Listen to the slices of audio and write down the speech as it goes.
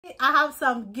me, I have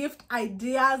some gift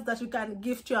ideas that you can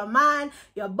gift your man,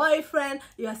 your boyfriend,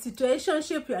 your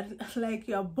situationship, your like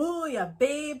your boo, your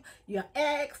babe, your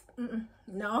ex.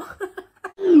 No.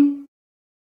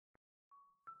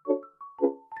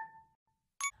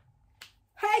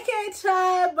 Hey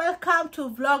K-Tribe, welcome to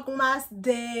Vlogmas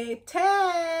Day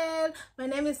 10. My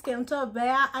name is Kento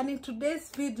Bear, and in today's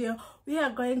video we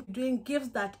are going to doing gifts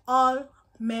that all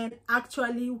men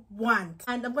actually want,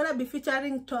 and I'm gonna be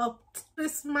featuring top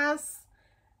Christmas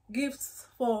gifts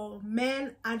for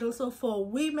men and also for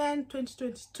women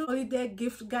 2022 holiday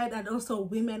gift guide, and also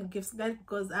women gifts guide,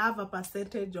 because I have a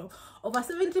percentage of over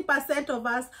 70% of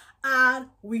us are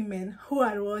women who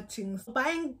are watching. So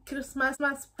buying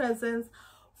Christmas presents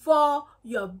for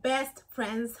your best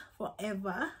friends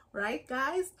forever, right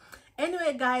guys?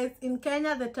 Anyway guys, in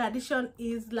Kenya the tradition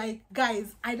is like,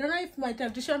 guys, I don't know if my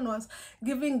tradition was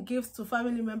giving gifts to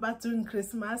family members during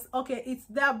Christmas. Okay, it's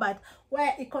there, but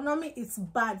where economy is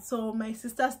bad, so my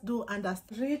sisters do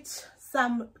reach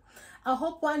some. I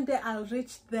hope one day I'll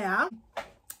reach there.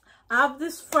 I have a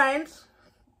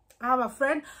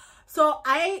friend, so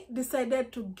I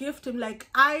decided to gift him. Like,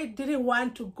 I didn't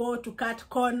want to go to cut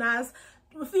corners.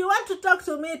 If you want to talk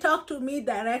to me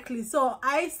directly. So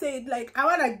I said, like, I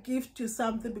want to gift you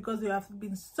something because you have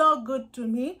been so good to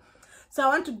me, so I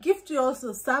want to gift you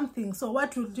also something. So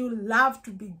what would you love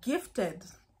to be gifted?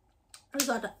 That's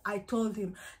what I told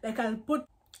him. Like, I'll put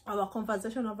our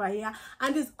conversation over here,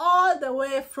 and it's all the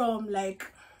way from like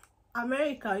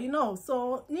America, you know.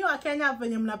 So ni wa Kenya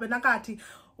venye mnapendanga ati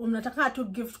unataka to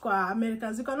gift kwa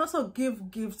Americans, you can also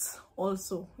give gifts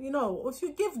also, you know. If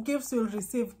you give gifts, you'll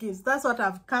receive gifts. That's what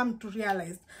I've come to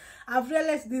realize. I've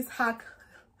realized this hack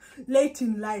late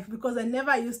in life, because I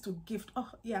never used to gift.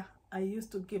 Oh yeah, I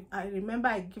used to give. I remember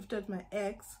I gifted my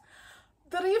ex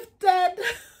thrifted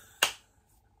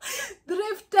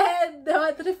they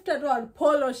were thrifted on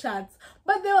polo shirts,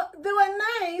 but they were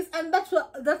nice, and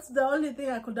that's the only thing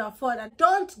I could afford. And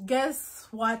don't guess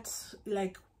what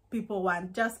like people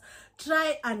want, just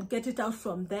try and get it out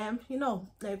from them, you know.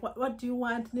 Like, what do you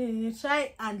want?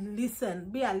 Try and listen,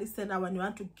 be a listener when you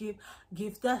want to give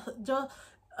just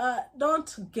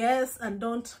don't guess and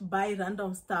don't buy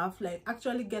random stuff. Like,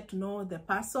 actually get to know the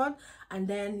person, and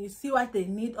then you see what they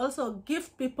need. Also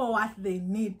give people what they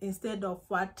need instead of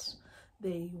what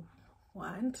they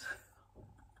want.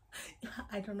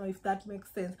 I don't know if that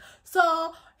makes sense.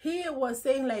 So he was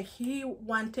saying like he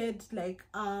wanted like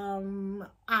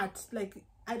art. Like,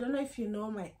 I don't know if you know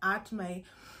my art, my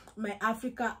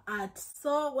Africa art.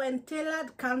 So when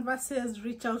tailored canvases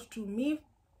reach out to me,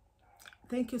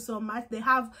 thank you so much. They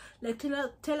have like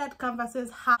tailored canvases,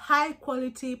 high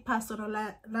quality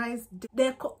personalized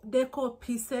decor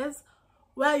pieces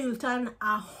where you'll turn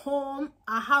a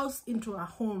house into a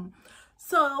home.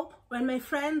 So when my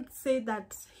friend said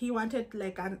that he wanted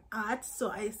like an art, so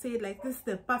I said like, this is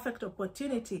the perfect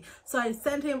opportunity. So I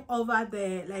sent him over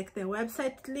the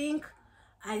website link.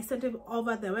 I sent him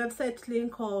over the website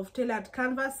link of tailored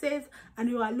canvases, and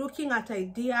we were looking at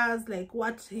ideas like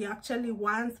what he actually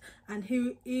wants, and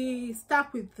he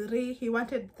stuck with three. He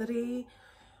wanted three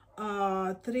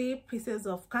pieces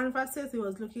of canvases. He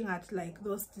was looking at like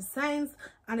those designs,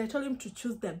 and I told him to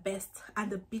choose the best and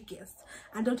the biggest,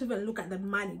 and don't even look at the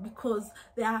money, because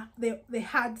they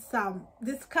had some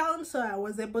discount, so I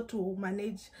was able to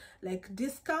manage like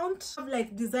discount.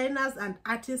 Like designers and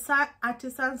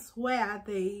artisans where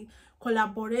they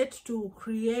collaborate to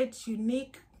create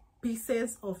unique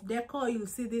pieces of decor. You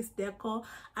see this decor,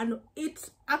 and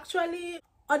it's actually,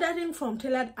 ordering from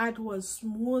tailored art was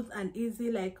smooth and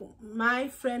easy. Like, my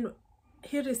friend,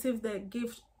 he received the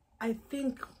gift, I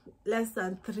think, less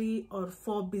than 3 or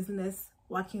 4 business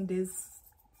working days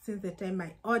since the time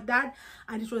I ordered,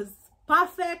 and it was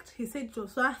perfect. He said it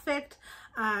was perfect,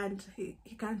 and he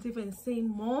can't even say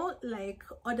more. Like,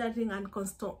 ordering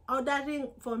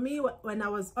for me, when I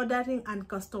was ordering and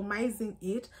customizing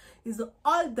it, is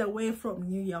all the way from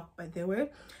New York, by the way.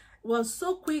 It was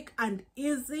so quick and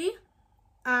easy,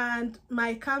 and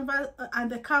my canvas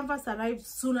and the canvas arrived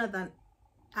sooner than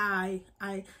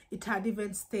it had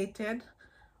even stated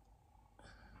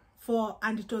for,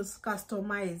 and it was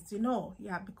customized, you know.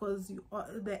 Yeah, because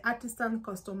the artisan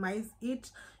customize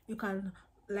it. You can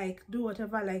like do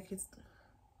whatever, like it's,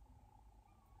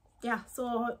 yeah.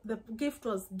 So the gift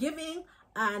was giving,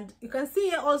 and you can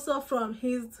see also from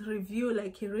his review,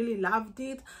 like, he really loved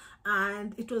it,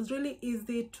 and it was really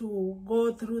easy to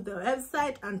go through the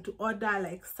website and to order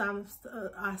like some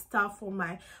stuff for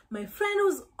my friend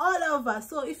who's all over.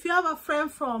 So if you have a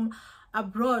friend from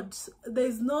abroad,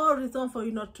 there's no reason for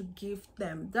you not to give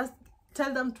them. Just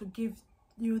tell them to give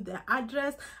you their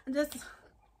address, and just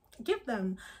give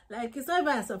them. Like, it's not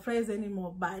even a surprise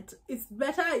anymore, but it's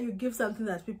better you give something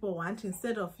that people want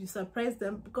instead of you surprise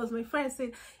them, because my friend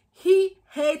said he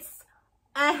hates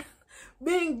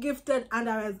being gifted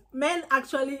underwear. Men,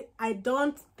 actually, I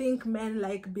don't think men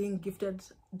like being gifted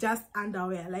just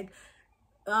underwear. Like,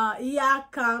 year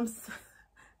comes,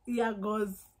 year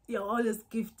goes, you're always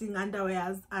gifting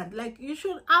underwears, and like, you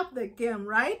should up the game,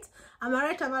 right? Am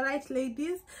I right,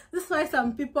 ladies? This is why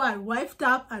some people are wifed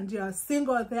up and you're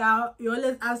single there. You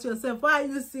always ask yourself, why are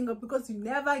you single? Because you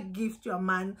never gift your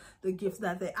man the gifts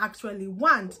that they actually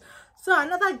want. So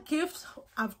another gift,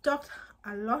 I've talked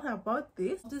a lot about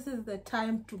this. This is the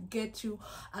time to get you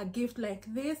a gift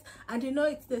like this, and you know,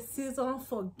 it's the season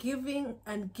for giving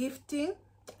and gifting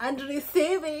and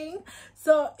receiving.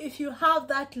 So if you have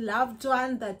that loved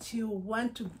one that you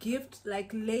want to gift,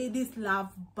 like ladies love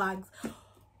bags.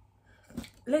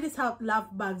 Ladies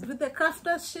love bags. With the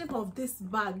craftsmanship of this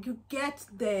bag, you get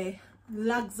the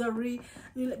luxury,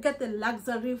 you get the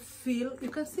luxury feel. You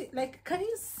can see, like, can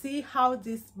you see how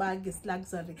this bag is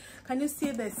luxury? Can you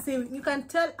see the sewing? You can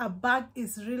tell a bag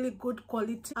is really good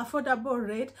quality, affordable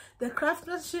rate. The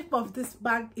craftsmanship of this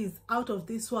bag is out of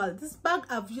this world. This bag,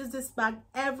 I've used this bag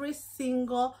every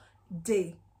single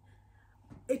day.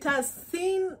 It has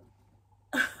seen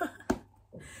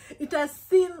it has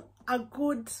seen a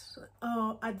good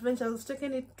adventure. I was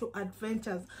taking it to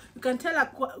adventures. You can tell a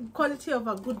quality of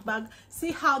a good bag.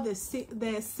 See how the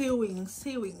sewing,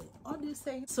 what do you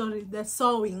say? Sorry, the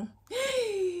sewing.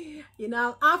 You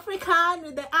know, African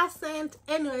with the accent.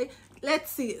 Anyway,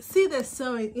 let's see the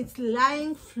sewing. It's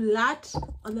lying flat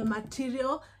on the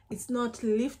material. It's not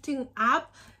lifting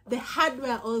up. The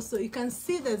hardware also, you can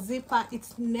see the zipper,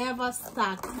 it's never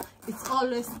stuck, it's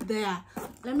always there.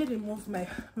 Let me remove my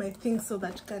things so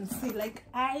that you can see. Like,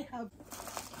 I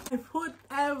put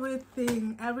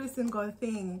everything, every single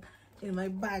thing in my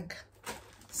bag.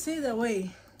 See the way.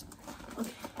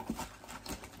 Okay,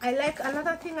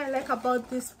 another thing I like about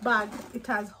this bag, it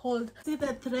has hold. See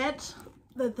the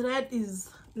thread is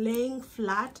laying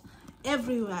flat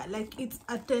everywhere. Like, it's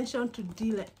attention to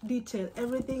detail.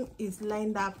 Everything is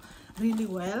lined up really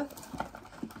well.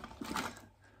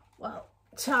 Wow,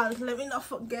 Charles, let me not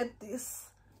forget these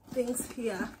things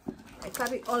here. I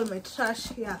carry all my trash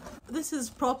here. This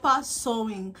is proper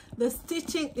sewing. The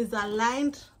stitching is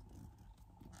aligned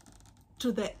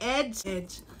to the edge.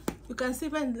 You can see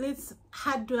when this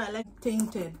hardware, like,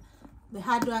 tainted. The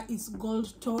hardware is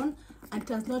gold tone and it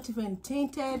has not even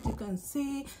tainted. You can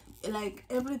see, like,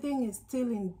 everything is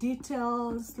still in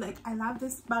details. Like, I love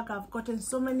this bag. I've gotten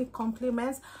so many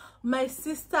compliments. My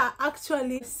sister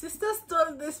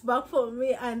stole this bag for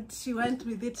me, and she went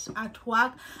with it at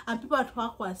work, and people at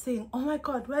work were saying, oh my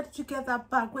god, where did you get that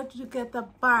bag? Where did you get the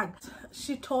bag?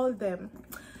 She told them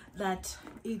that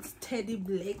it's Teddy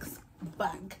Blake's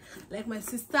bag. Like, my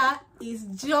sister is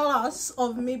jealous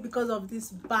of me because of this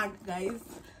bag, guys.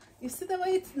 You see the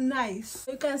way it's nice.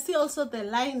 You can see also the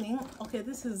lining. Okay,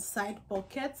 this is side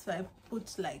pockets. So I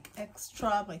put like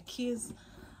extra my keys.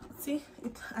 See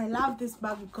it. I love this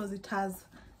bag because it has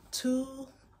two.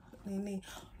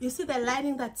 You see the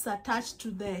lining that's attached to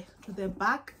the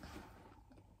back.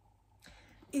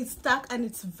 It's stuck and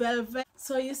it's velvet.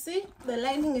 So you see the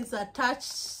lining is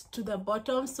attached to the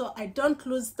bottom, so I don't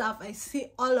lose stuff. I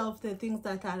see all of the things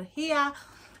that are here,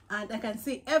 and I can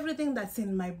see everything that's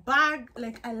in my bag.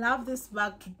 Like, I love this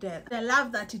bag to death. I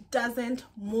love that it doesn't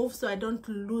move, so I don't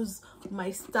lose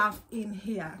my stuff in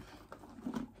here.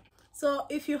 So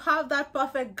if you have that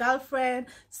perfect girlfriend,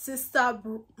 sister,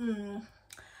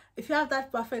 if you have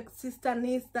that perfect sister,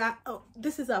 niece, that, oh,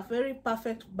 this is a very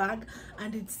perfect bag.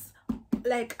 And it's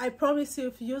like, I promise you,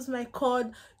 if you use my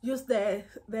code, use the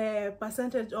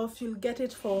percentage off, you'll get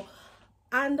it for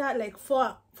under like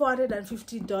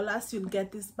 $450. You'll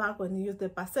get this bag when you use the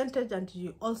percentage, and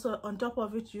you also, on top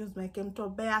of it, use my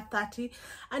Bear 30,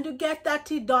 and you get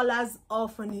 $30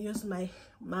 off when you use my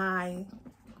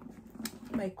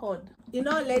code. You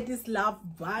know, ladies love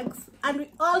bags, and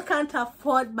we all can't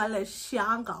afford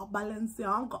Balenciaga.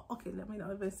 Okay, let me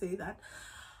not even say that.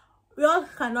 We all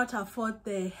cannot afford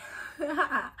the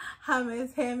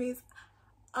Hermes,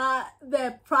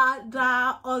 the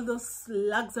Prada, all those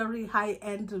luxury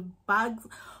high-end bags,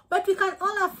 but we can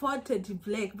all afford Teddy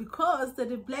Blake, because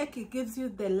Teddy Blake, it gives you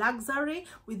the luxury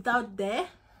without the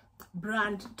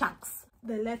brand tax.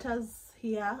 The letters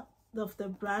here of the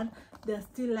brand, they're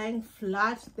still lying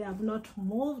flat, they have not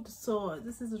moved, so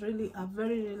this is really a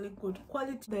really good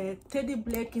quality. The Teddy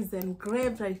Blake is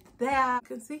engraved right there. You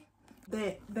can see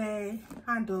the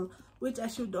handle, which I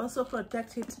should also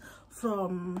protect it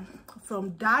from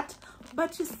dirt.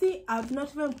 But you see, I've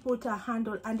not even put a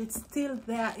handle and it's still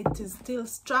there. It is still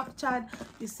structured.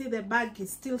 You see, the bag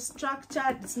is still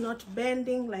structured. It's not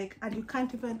bending, like, and you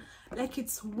can't even, like,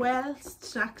 it's well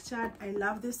structured. I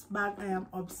love this bag. I am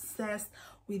obsessed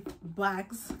with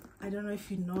bags. I don't know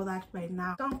if you know that by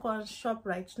now. Don't call shop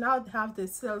right now. They have the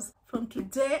sales from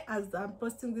today, as I'm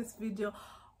posting this video,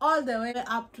 all the way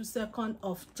up to 2nd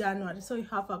of January. So you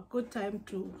have a good time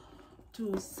to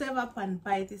save up and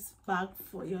buy this bag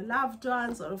for your loved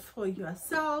ones or for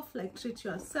yourself. Like, treat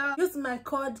yourself. Use my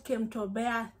code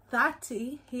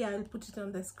KemtoBear30 here. I'll put it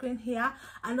on the screen here,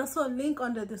 and also link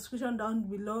on the description down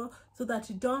below, so that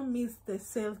you don't miss the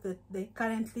sale that they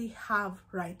currently have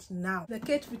right now. The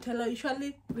Kate Vitello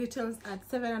usually retails at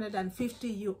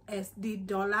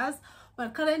 $750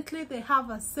 but currently they have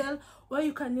a sale where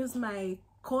you can use my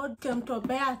code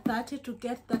KemtoBear30 to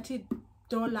get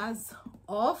 $30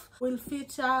 off. Will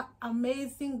feature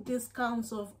amazing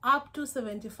discounts of up to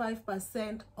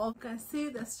 75% off. You can see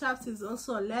the straps is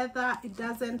also leather. It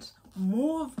doesn't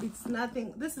move. It's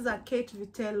nothing. This is a Kate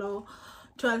Vitello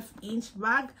 12-inch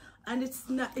bag, and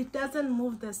it doesn't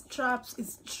move. The straps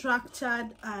is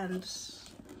structured and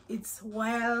it's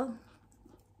well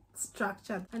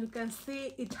structured, and you can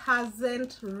see it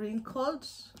hasn't wrinkled.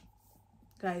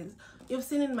 Guys, you've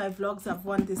seen in my vlogs, I've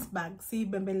worn this bag. See,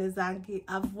 Bembelezangi,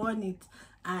 I've worn it,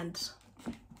 and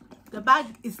the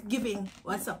bag is giving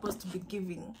what's supposed to be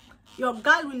giving. Your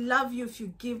girl will love you if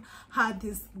you give her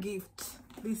this gift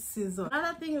this season.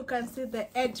 Another thing, you can see the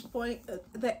edge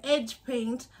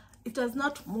paint, it has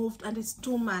not moved, and it's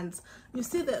 2 months. You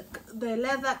see the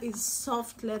leather is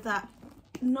soft leather,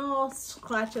 no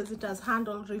scratches. It has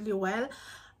handled really well,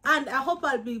 and I hope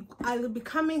I'll be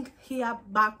coming here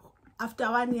back after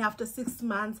 1 year, after 6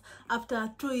 months,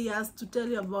 after 2 years, to tell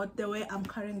you about the way I'm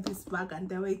carrying this bag and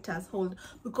the way it has hold.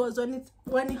 Because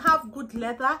when you have good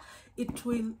leather, it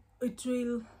will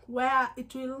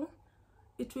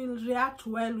react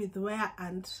well with wear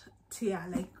and tear,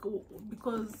 like,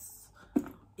 because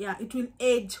yeah, it will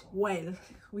age well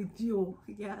with you.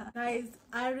 Yeah, guys,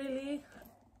 I really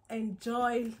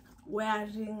enjoy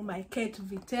wearing my Kate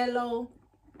Vitello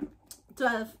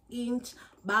 12-inch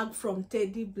bag from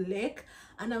Teddy Blake,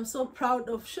 and I'm so proud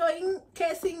of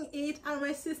casing it. And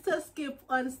my sisters keep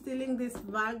on stealing this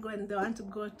bag when they want to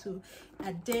go to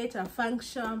a date or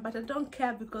function, but I don't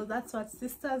care, because that's what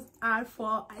sisters are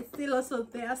for. I steal also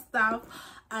their stuff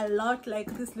a lot.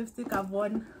 Like this lipstick I've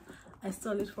worn, I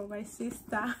stole it from my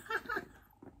sister.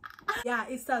 Yeah,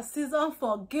 it's a season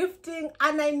for gifting,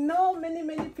 and I know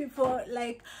many people,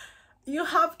 like, you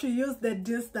have to use the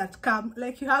deals that come.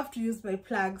 Like, you have to use my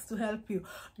plugs to help you.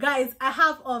 Guys, I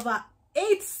have over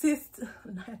 8 sisters.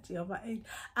 Not over 8.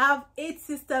 I have 8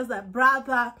 sisters. A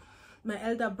brother, my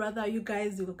elder brother. You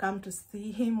guys will come to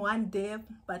see him one day.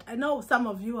 But I know some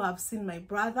of you have seen my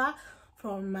brother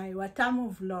from my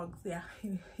Watamu vlogs. Yeah,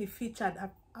 he featured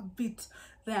a bit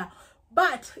there.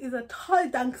 But he's a tall,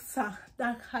 dark,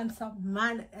 handsome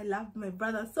man. I love my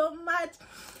brother so much.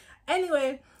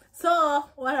 Anyway, so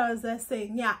what was I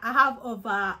saying? Yeah, I have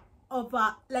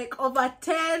over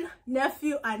 10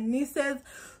 nephew and nieces.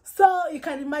 So you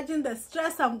can imagine the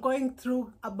stress I'm going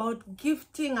through about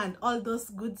gifting and all those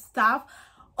good stuff.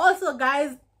 Also,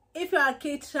 guys, if you're a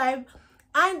Kate tribe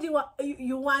and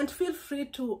you want, feel free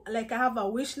to, like, I have a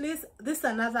wish list. This is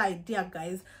another idea,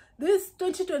 guys. This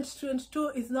 2022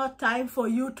 is not time for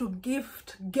you to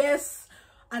gift guests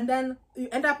and then you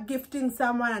end up gifting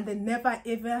someone and they never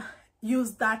ever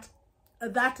use that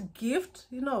gift,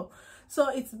 you know. So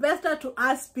it's better to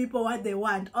ask people what they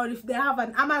want, or if they have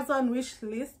an Amazon wish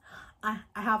list. I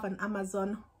have an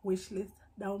Amazon wish list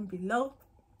down below.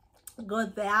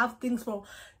 God, they have things from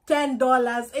 $10,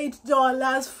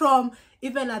 $8, from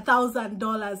even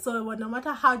 $1,000. So no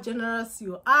matter how generous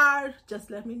you are,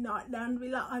 just let me know down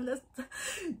below.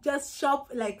 Just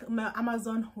shop. Like, my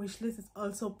Amazon wish list is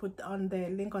also put on the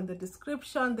link on the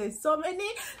description. There's so many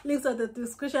links on the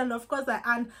description. Of course, I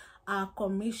earn a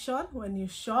commission when you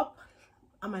shop.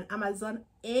 I'm an Amazon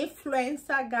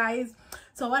influencer, guys.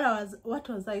 So what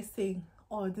was I saying?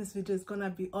 Oh, this video is gonna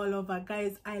be all over,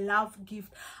 guys. I love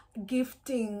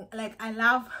gifting. Like, I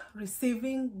love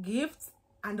receiving gifts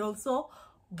and also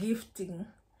gifting.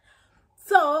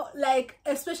 So, like,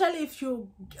 especially if you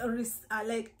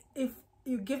if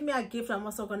you give me a gift, I'm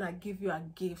also gonna give you a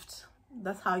gift.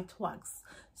 That's how it works.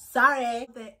 Sorry,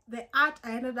 the art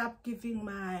I ended up giving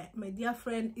my dear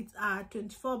friend, it's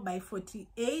 24 by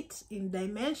 48 in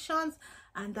dimensions,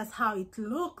 and that's how it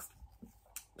looks.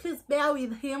 please bear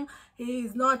with him. He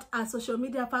is not a social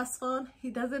media person. He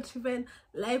doesn't even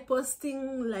like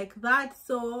posting like that,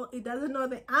 so he doesn't know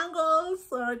the angles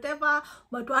or whatever.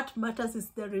 But what matters is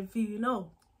the review, you know.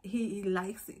 He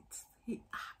likes it.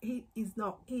 He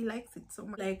likes it so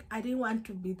much. Like, I didn't want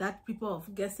to be that people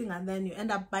of guessing and then you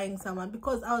end up buying someone,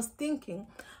 because I was thinking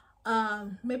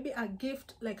maybe a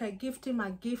gift, like I gift him a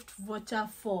gift voucher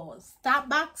for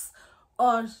Starbucks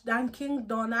or Dunkin'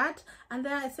 Donut, and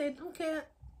then I said, okay,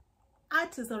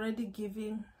 Art is already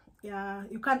giving, yeah,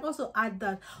 you can also add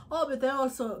that. Oh, but then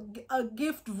also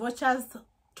gift vouchers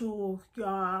to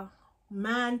your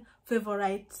man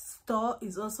favorite store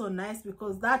is also nice,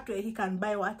 because that way he can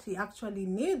buy what he actually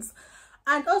needs.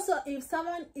 And also, if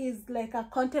someone is like a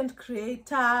content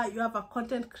creator, you have a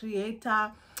content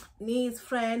creator, niece,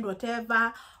 friend,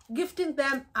 whatever, gifting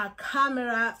them a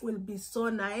camera will be so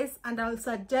nice. And I'll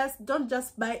suggest, don't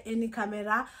just buy any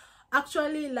camera.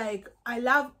 Actually, like, I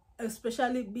love,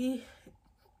 especially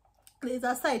there's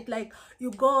a site like you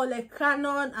go like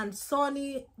Canon and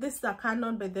Sony. This is a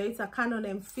Canon, by the way, it's a Canon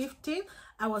M15.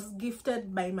 I was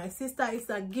gifted by my sister. It's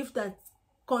a gift that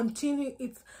continue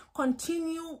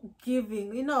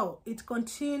giving, you know, it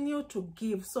continue to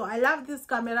give. So I love this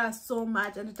camera so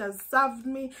much, and it has served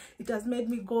me. It has made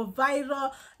me go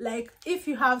viral. Like, if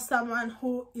you have someone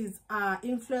who is a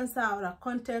influencer or a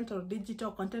content or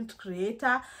digital content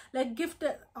creator, like, gift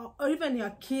it, or even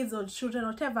your kids or children,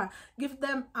 whatever, give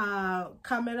them a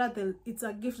camera. It's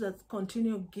a gift that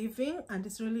continue giving, and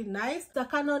it's really nice. The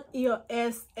Canon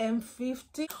EOS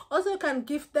M50. Also, you can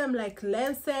gift them like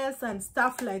lenses and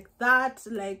stuff like that,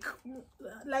 like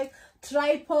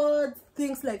tripods,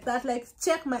 things like that. Like,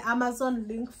 check my Amazon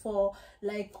link for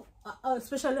like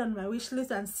especially on my wish list,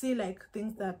 and see like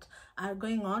things that are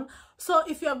going on. So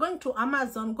if you're going to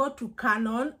Amazon, go to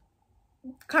Canon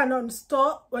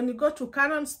store. When you go to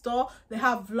Canon store, they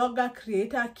have vlogger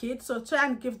creator kit, so try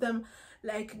and give them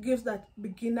like gifts that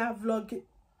beginner vlog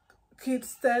kit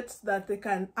sets that they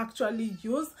can actually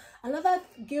use. Another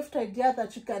gift idea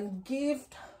that you can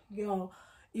gift your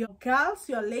girls,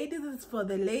 your ladies, is for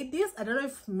the ladies. I don't know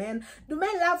if men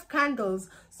love candles.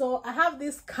 So I have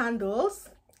these candles.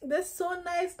 They're so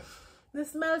nice. They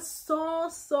smell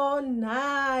so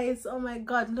nice. Oh my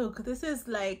god, look, this is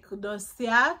like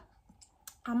dossier.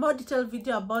 A more detailed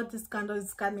video about this candle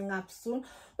is coming up soon.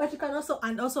 But you can also,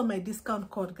 and also my discount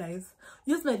code, guys.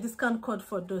 Use my discount code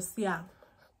for dossier.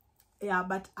 Yeah,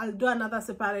 but I'll do another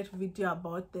separate video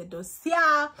about the dossier.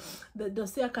 The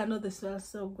dossier candle, they smell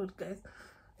so good, guys.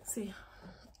 See,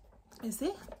 you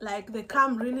see, like, they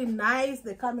come really nice.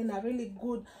 They come in a really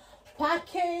good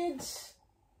package.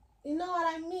 You know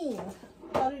what I mean?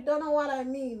 Or you don't know what I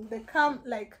mean? They come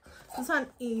like, this one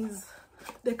is,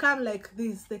 they come like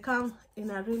this. They come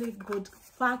in a really good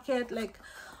packet. Like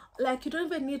you don't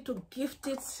even need to gift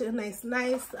it nice,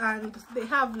 and they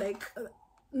have like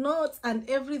notes and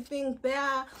everything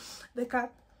there. They can,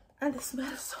 and they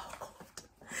smell so good.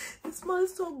 It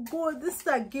smells so good. This is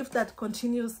a gift that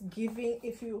continues giving.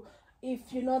 If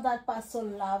you know that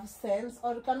person loves scents.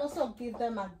 Or you can also give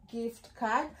them a gift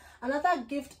card. Another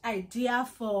gift idea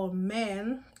for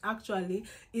men actually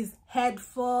is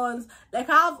headphones. Like,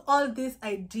 I have all these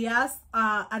ideas,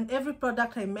 and every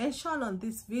product I mention on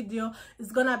this video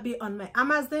is gonna be on my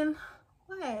Amazon.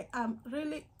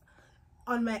 Really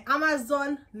on my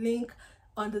Amazon link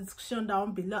on the description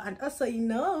down below. And also, you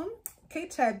know,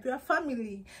 K-Tribe, your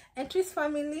family, Entries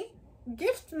family,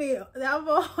 gift me. They have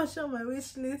also my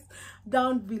wish list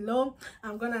down below.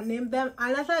 I'm gonna name them.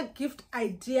 Another gift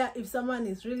idea, if someone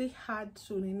is really hard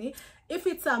to nini, if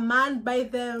it's a man, buy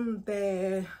them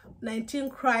the 19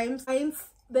 crimes.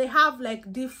 They have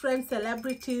like different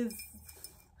celebrities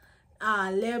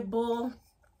label.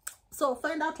 So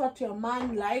find out what your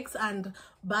man likes and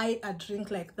buy a drink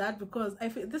like that, because I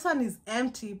feel this one is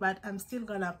empty, but I'm still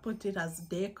gonna put it as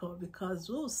decor because,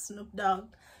 ooh, Snoop Dogg,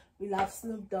 we love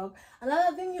Snoop Dogg.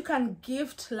 Another thing you can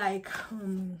gift, like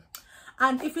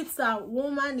and if it's a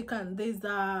woman, you can, there's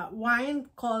a wine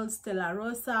called Stella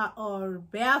Rosa or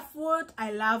Barefoot.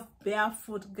 I love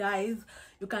Barefoot, guys.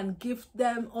 You can gift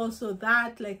them also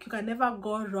that. Like, you can never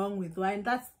go wrong with wine.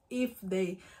 That's if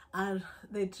they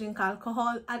drink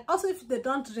alcohol. And also, if they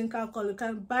don't drink alcohol, you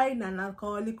can buy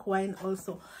non-alcoholic wine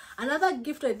also. Another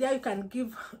gift idea you can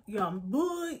give your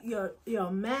boo,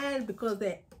 your man, because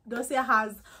the dossier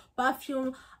has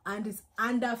perfume and it's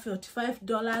under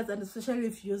 $45, and especially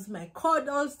if you use my code.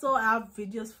 Also, I have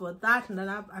videos for that, and I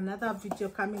have another video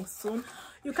coming soon.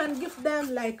 You can give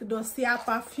them like dossier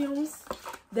perfumes.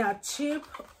 They are cheap.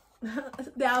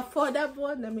 They are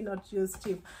affordable. Let me not use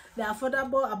cheap. They are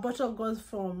affordable. A bottle goes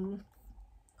from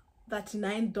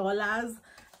 $39,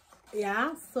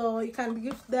 Yeah, so you can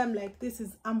gift them like this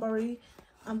is ambery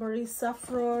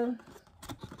saffron.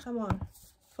 Come on,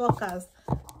 focus.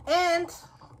 And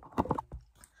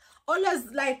always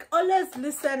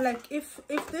listen, like if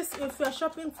you're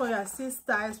shopping for your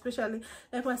sister, especially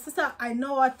like my sister, I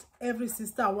know what every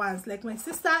sister wants. Like my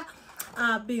sister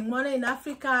being Mona in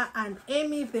Africa and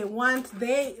Amy, when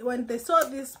they saw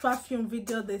this perfume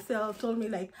video, they told me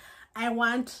like, I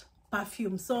want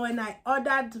perfume. So when I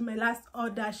ordered my last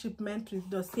order shipment with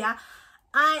Dosia,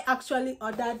 I actually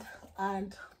ordered,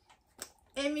 and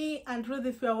Amy and Ruth,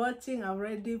 if you're watching, I've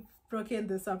already broken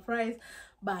the surprise.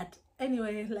 But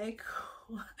anyway, like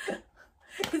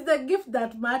it's the gift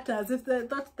that matters. It's the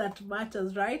thought that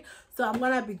matters, right? So I'm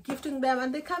gonna be gifting them,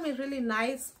 and they come in really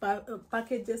nice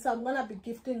packages. So I'm gonna be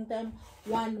gifting them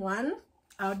one.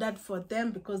 I ordered for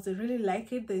them because they really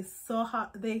like it. They saw how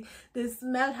they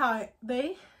smell, how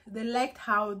they liked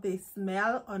how they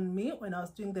smell on me when I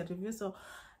was doing the review. So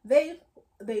they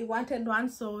wanted one,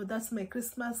 so that's my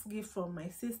Christmas gift from my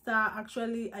sister.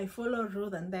 Actually, I follow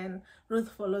Ruth, and then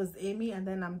Ruth follows Amy, and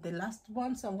then I'm the last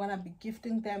one, so I'm gonna be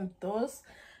gifting them those.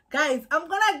 Guys, I'm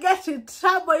gonna get in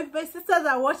trouble if my sisters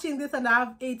are watching this, and I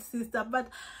have 8 sisters, but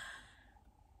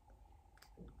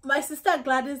my sister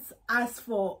Gladys asked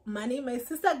for money. My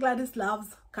sister Gladys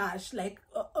loves cash. Like,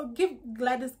 give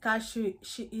Gladys cash.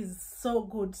 She is so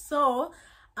good. So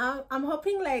I'm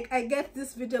hoping like I get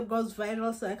this video goes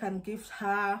viral so I can gift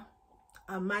her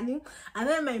money. And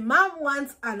then my mom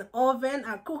wants an oven,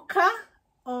 a cooker.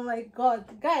 Oh my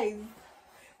god, guys,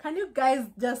 can you guys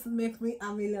just make me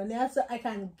a millionaire so I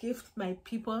can gift my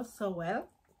people so well?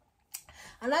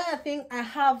 Another thing I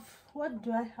have, what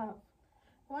do I have?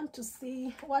 I want to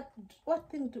see what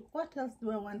else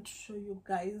do I want to show you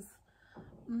guys?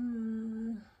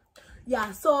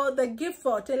 Yeah, so the gift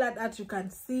for tailored art, you can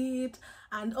see it,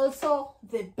 and also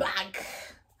the bag.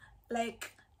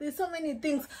 Like, there's so many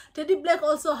things. Teddy Blake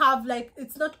also have, like,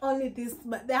 it's not only this,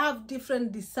 but they have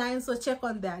different designs. So check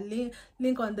on their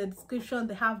link on the description.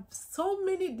 They have so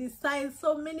many designs,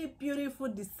 so many beautiful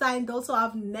designs. They also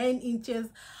have 9 inches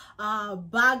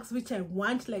bags, which I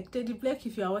want. Like Teddy Blake,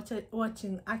 if you are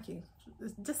watching Aki,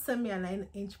 just send me a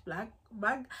 9-inch bag.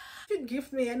 If you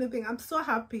give me anything, I'm so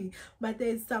happy. But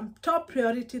there's some top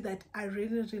priority that I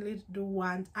really do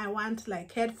want. I want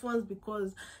like headphones,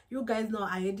 because you guys know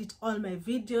I edit all my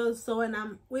videos. So when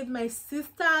I'm with my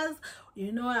sisters,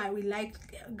 you know, we like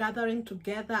gathering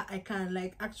together. I can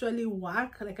like actually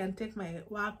work. I can take my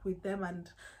work with them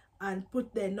and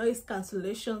put the noise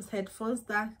cancellations headphones.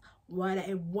 That's what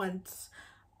I want.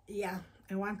 Yeah,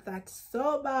 I want that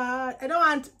so bad. I don't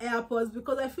want AirPods,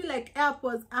 because I feel like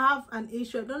AirPods, I have an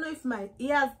issue. I don't know if my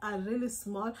ears are really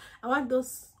small. I want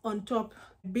those on top.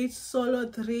 Beats Solo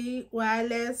 3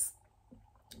 wireless.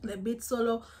 The Beats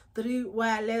Solo 3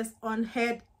 wireless on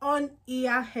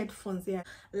ear headphones. Yeah,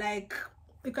 like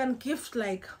you can gift,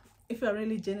 like if you're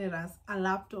really generous, a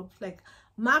laptop. Like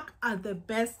Mac are the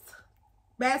best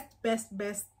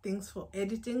things for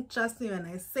editing. Trust me when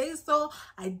I say so.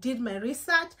 I did my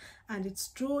research and it's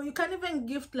true. You can even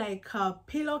gift like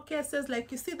pillowcases.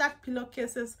 Like you see that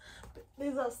pillowcases,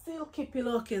 these are silky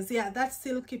pillowcases. Yeah, that's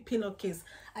silky pillowcase.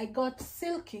 I got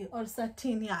silky or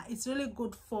satin. Yeah, it's really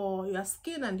good for your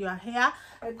skin and your hair.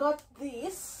 I got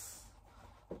this.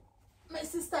 My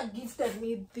sister gifted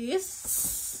me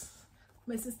this.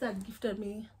 My sister gifted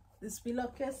me these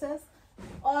pillowcases.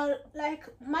 Or like,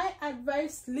 my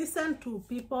advice, listen to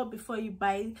people before you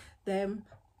buy them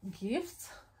gifts.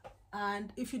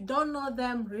 And if you don't know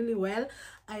them really well,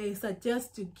 I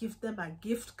suggest you give them a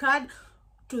gift card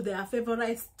to their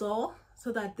favorite store,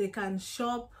 so that they can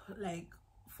shop like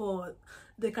for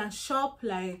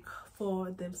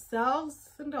themselves,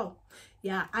 you know.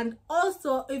 Yeah, and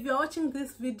also if you're watching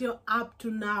this video up to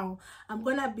now, I'm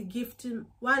gonna be gifting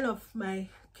one of my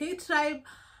K-Tribe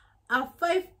a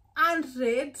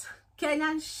 500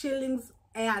 Kenyan shillings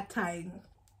airtime.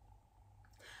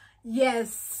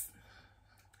 Yes,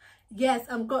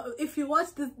 I'm going. If you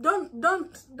watch this, don't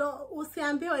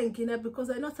usiambie wengine, because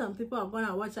I know some people are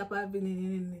gonna watch up.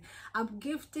 I'm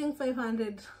gifting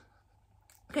 500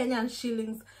 Kenyan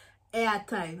shillings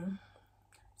airtime.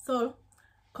 So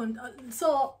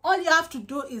all you have to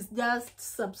do is just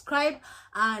subscribe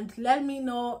and let me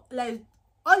know. Like,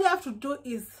 all you have to do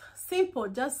is simple,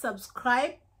 just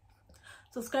subscribe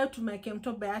to my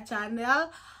Kemto Bear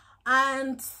channel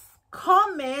and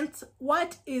comment we are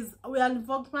on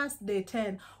Vlogmas day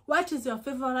 10. What is your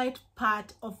favorite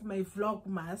part of my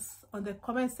Vlogmas on the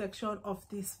comment section of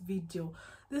this video.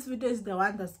 This video is the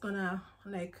one that's gonna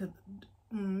like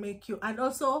make you, and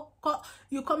also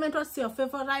you comment what's your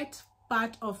favorite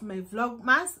part of my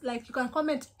Vlogmas. Like, you can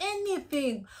comment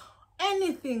anything,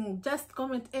 just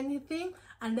comment anything,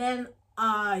 and then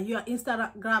your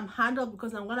Instagram handle,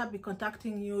 because I'm gonna be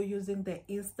contacting you using the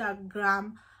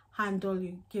Instagram handle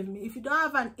you give me. If you don't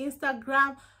have an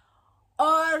Instagram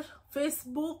or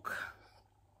Facebook,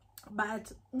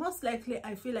 but most likely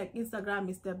I feel like Instagram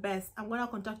is the best, I'm gonna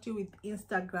contact you with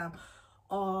Instagram.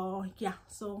 Or yeah,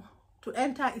 so to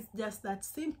enter, it's just that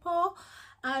simple.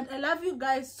 And I love you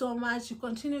guys so much. You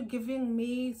continue giving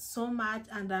me so much,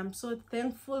 and I'm so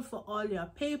thankful for all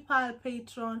your PayPal,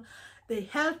 Patreon. They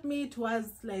help me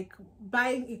towards like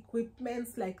buying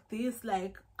equipments like this.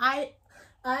 Like I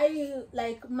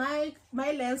like my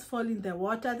lens fall in the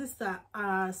water. This is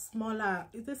a smaller,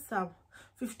 it is a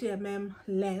 50mm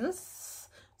lens,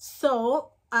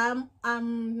 so I'm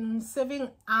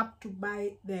saving up to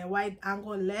buy the wide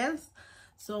angle lens.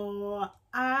 So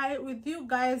with you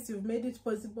guys, you've made it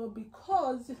possible,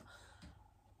 because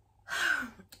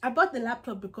I bought the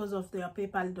laptop because of their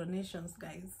PayPal donations,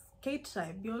 guys.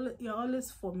 K-Tribe, you're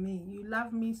always for me. You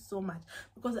love me so much,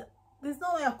 because there's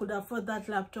no way I could afford that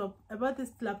laptop. I bought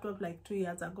this laptop like 2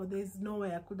 years ago. There's no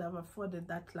way I could have afforded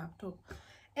that laptop.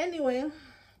 Anyway,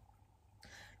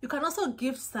 you can also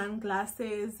give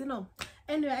sunglasses, you know.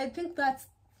 Anyway, I think that's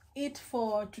it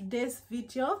for today's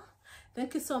video.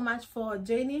 Thank you so much for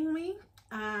joining me,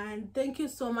 and thank you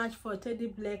so much for Teddy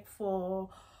Blake for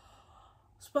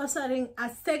sponsoring a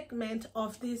segment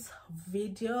of this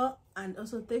video, and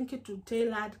also thank you to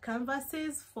Tailored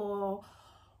Canvases for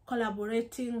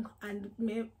collaborating and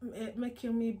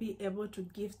making me be able to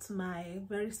gift my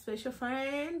very special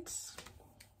friend.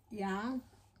 Yeah,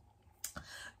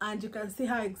 and you can see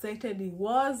how excited he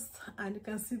was, and you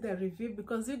can see the review,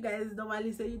 because you guys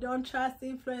normally say you don't trust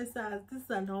influencers. This is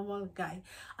a normal guy,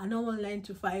 a normal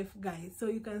 9-to-5 guy, so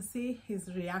you can see his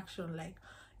reaction. Like,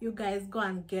 you guys go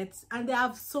and get, and they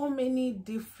have so many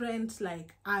different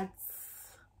like arts,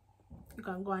 you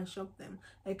can go and shop them,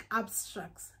 like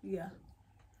abstracts. Yeah.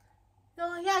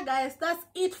 So yeah guys, that's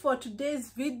it for today's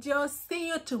video. See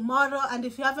you tomorrow, and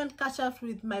if you haven't catch up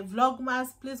with my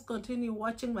Vlogmas, please continue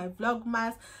watching my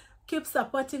Vlogmas. Keep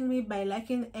supporting me by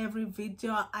liking every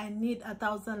video. I need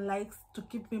 1,000 likes to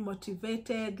keep me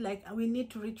motivated. Like, we need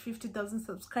to reach 50,000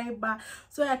 subscribers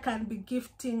so I can be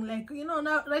gifting, like, you know,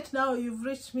 now right now you've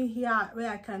reached me here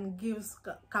where I can give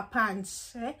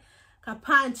kapanch,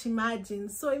 kapanch, imagine.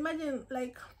 So imagine,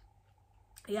 like,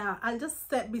 yeah, I'll just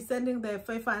be sending the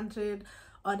 500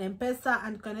 on M-Pesa,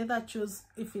 and can either choose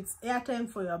if it's airtime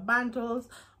for your bundles,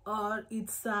 or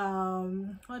it's a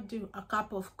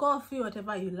cup of coffee,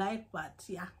 whatever you like. But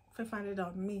yeah, 500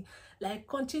 on me. Like,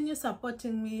 continue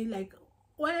supporting me. Like,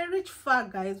 when I reach far,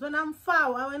 guys, when I'm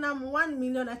far, when I'm 1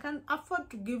 million, I can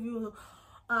afford to give you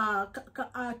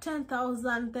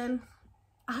 10,000, then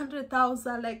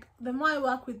 100,000. Like, the more I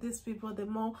work with these people, the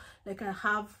more like I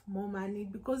have more money,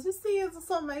 because you see, it's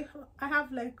also I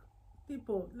have like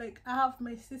people, like I have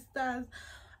my sisters,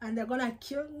 and they're gonna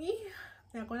kill me.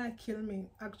 They're gonna kill me.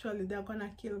 Actually, they're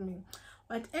gonna kill me.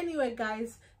 But anyway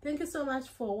guys, thank you so much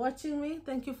for watching me.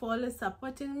 Thank you for always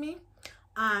supporting me,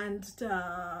 and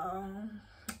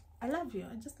I love you.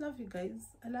 I just love you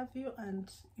guys. I love you, and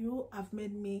you have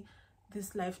made me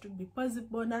this life to be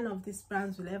possible. None of these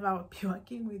brands will ever be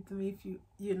working with me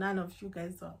if none of you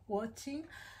guys are watching.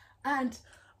 And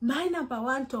my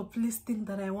 #1 top listing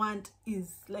that I want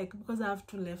is, like, because I have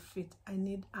 2 left feet, I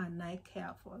need a Nike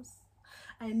Air Force.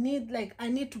 I need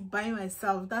to buy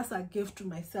myself, that's a gift to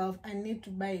myself. I need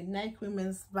to buy Nike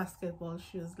women's basketball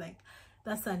shoes. Like,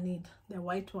 that's a need, the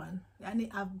white one.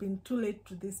 I've been too late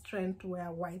to this trend to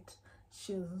wear white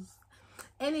shoes.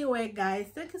 Anyway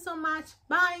guys, thank you so much.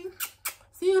 Bye.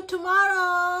 See you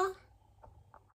tomorrow.